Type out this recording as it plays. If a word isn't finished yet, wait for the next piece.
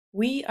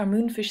We are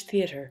Moonfish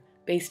Theatre,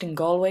 based in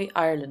Galway,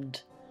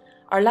 Ireland.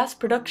 Our last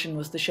production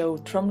was the show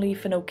Trumley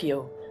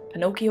Pinocchio,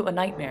 Pinocchio a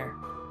Nightmare,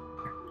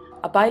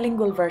 a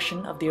bilingual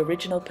version of the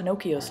original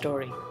Pinocchio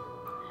story.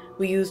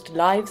 We used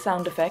live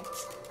sound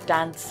effects,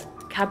 dance,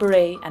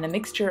 cabaret and a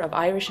mixture of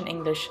Irish and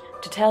English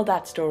to tell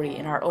that story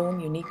in our own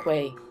unique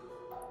way.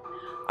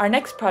 Our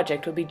next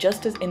project will be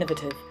just as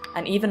innovative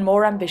and even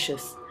more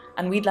ambitious,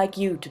 and we'd like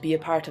you to be a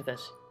part of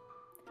it.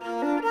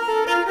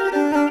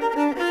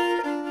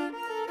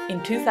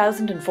 In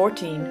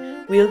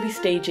 2014, we'll be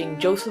staging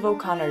Joseph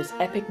O'Connor's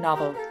epic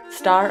novel,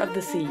 Star of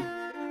the Sea,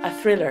 a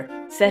thriller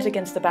set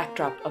against the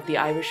backdrop of the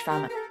Irish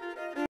famine.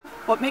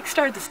 What makes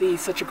Star of the Sea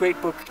such a great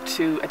book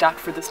to adapt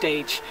for the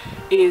stage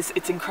is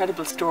its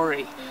incredible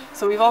story.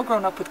 So we've all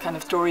grown up with kind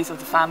of stories of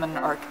the famine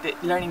or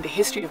learning the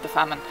history of the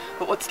famine,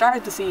 but what Star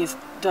of the Sea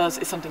does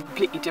is something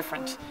completely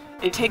different.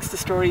 It takes the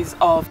stories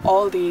of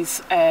all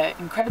these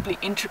incredibly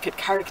intricate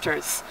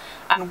characters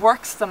and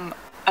works them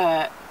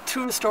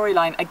through a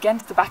storyline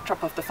against the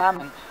backdrop of the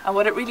famine. And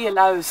what it really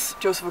allows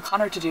Joseph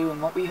O'Connor to do, and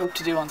what we hope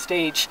to do on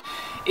stage,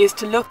 is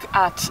to look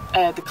at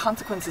the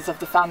consequences of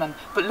the famine,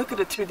 but look at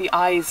it through the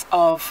eyes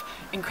of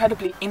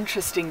incredibly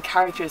interesting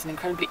characters and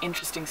incredibly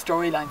interesting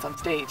storylines on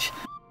stage.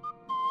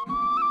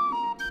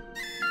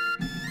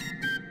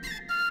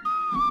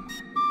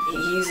 He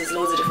uses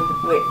loads of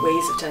different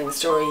ways of telling the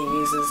story. He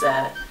uses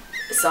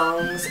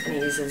songs, and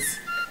he uses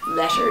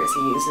letters.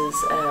 He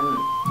uses,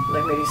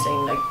 like maybe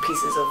saying, like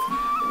pieces of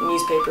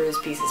newspapers,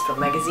 pieces from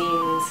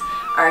magazines,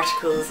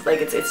 articles.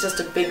 Like it's just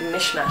a big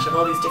mishmash of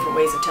all these different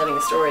ways of telling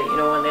a story, you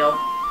know, and they all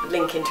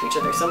link into each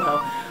other somehow.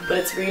 But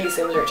it's really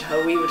similar to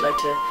how we would like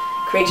to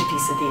create a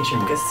piece of theatre,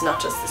 because it's not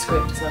just the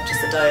script, it's not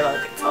just the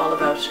dialogue, it's all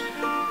about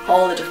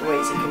all the different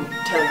ways you can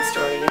tell the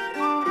story.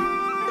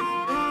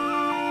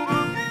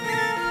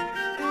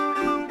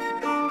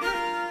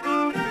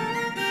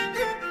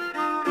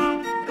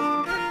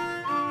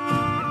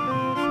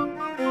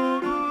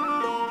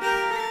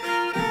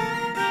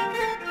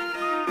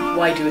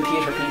 Why do a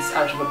theatre piece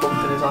out of a book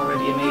that is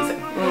already amazing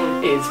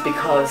is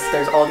because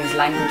there's all these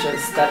languages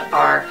that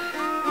are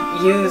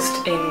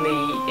used in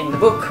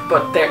the book,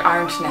 but they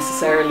aren't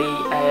necessarily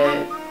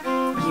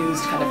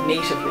used kind of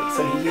natively.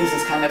 So he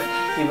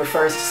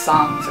refers to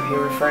songs, or he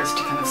refers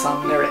to kind of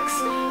song lyrics.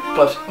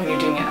 But when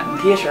you're doing it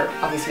in theatre,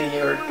 obviously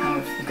you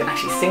can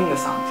actually sing the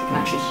songs, you can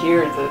actually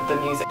hear the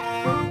music.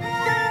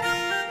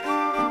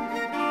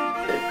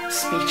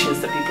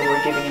 Speeches that people were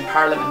giving in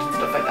Parliament and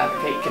stuff like that,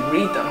 okay, you can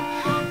read them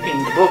in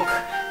the book,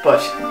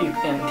 but in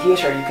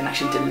theatre you can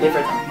actually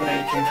deliver them. You know,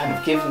 you can kind of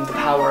give them the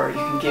power, you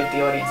can give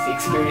the audience the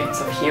experience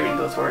of hearing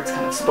those words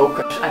kind of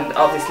spoken. And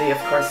obviously, of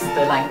course,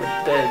 the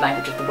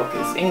language of the book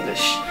is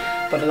English,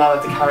 but a lot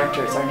of the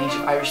characters are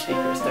native Irish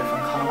speakers. They're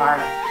from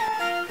Connemara.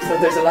 So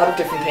there's a lot of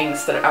different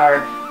things that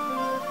are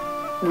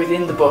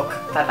within the book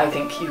that I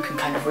think you can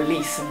kind of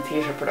release in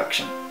theatre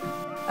production,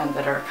 and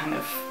that are kind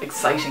of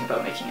exciting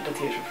about making it a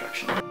theatre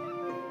production.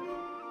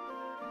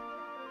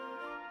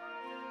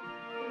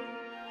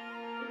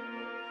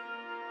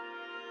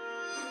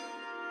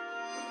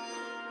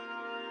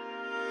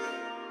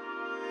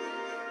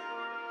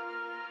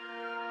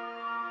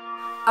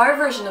 Our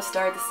version of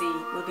Star of the Sea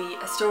will be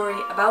a story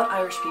about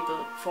Irish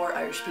people for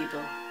Irish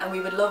people, and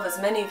we would love as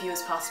many of you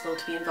as possible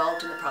to be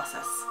involved in the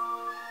process.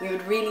 We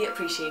would really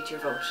appreciate your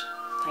vote.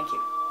 Thank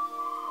you.